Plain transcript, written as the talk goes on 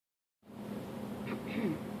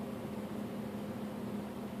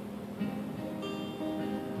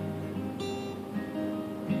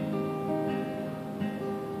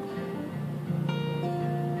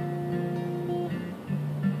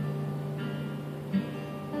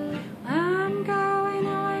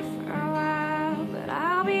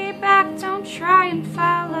and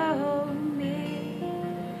follow me,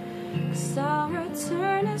 'cause I'll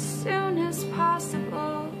return as soon as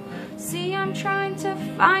possible. See, I'm trying to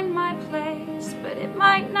find my place, but it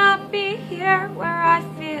might not be here where I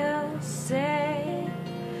feel safe.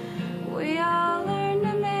 We all learn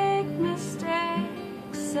to make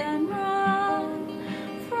mistakes and run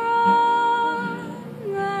from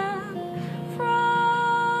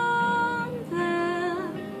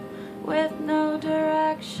them with no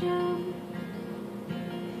direction.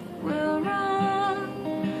 We'll run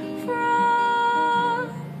from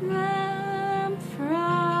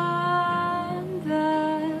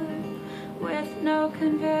them with no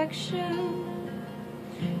conviction,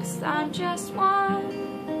 'cause I'm just one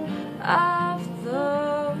of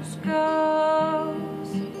those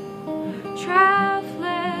ghosts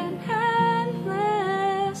traveling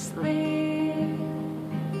endlessly.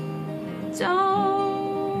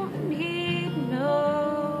 Don't need no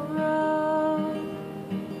road.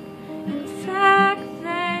 In fact,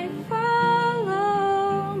 they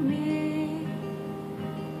follow me,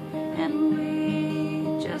 and we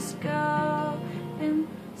just go in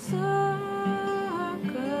circles.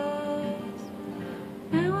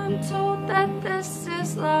 Now I'm told that this is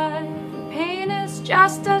life, and pain is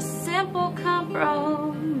just a simple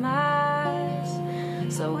compromise,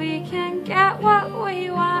 so we can get what we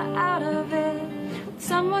want out of it. Would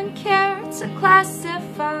someone care to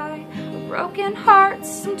classify broken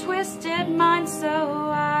hearts and twisted minds, so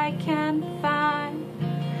I can find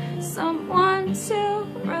someone to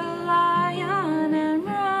rely on and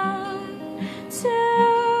run to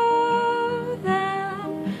them,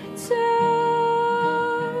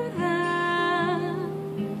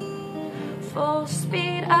 full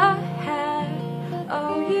speed ahead.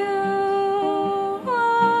 Oh, you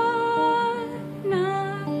are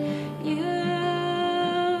not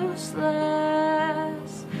useless.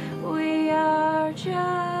 We are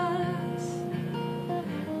just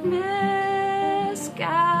misguided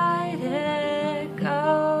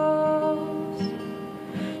ghosts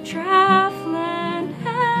traveling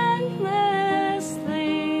endlessly.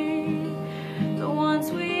 The ones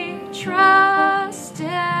we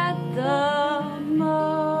trusted the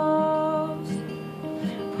most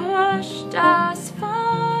pushed us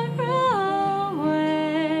far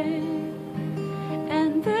away,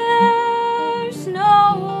 and there's no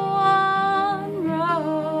one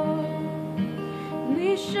road. We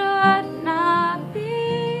should not be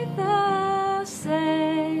the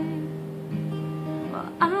same.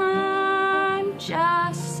 Well, I'm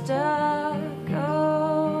just a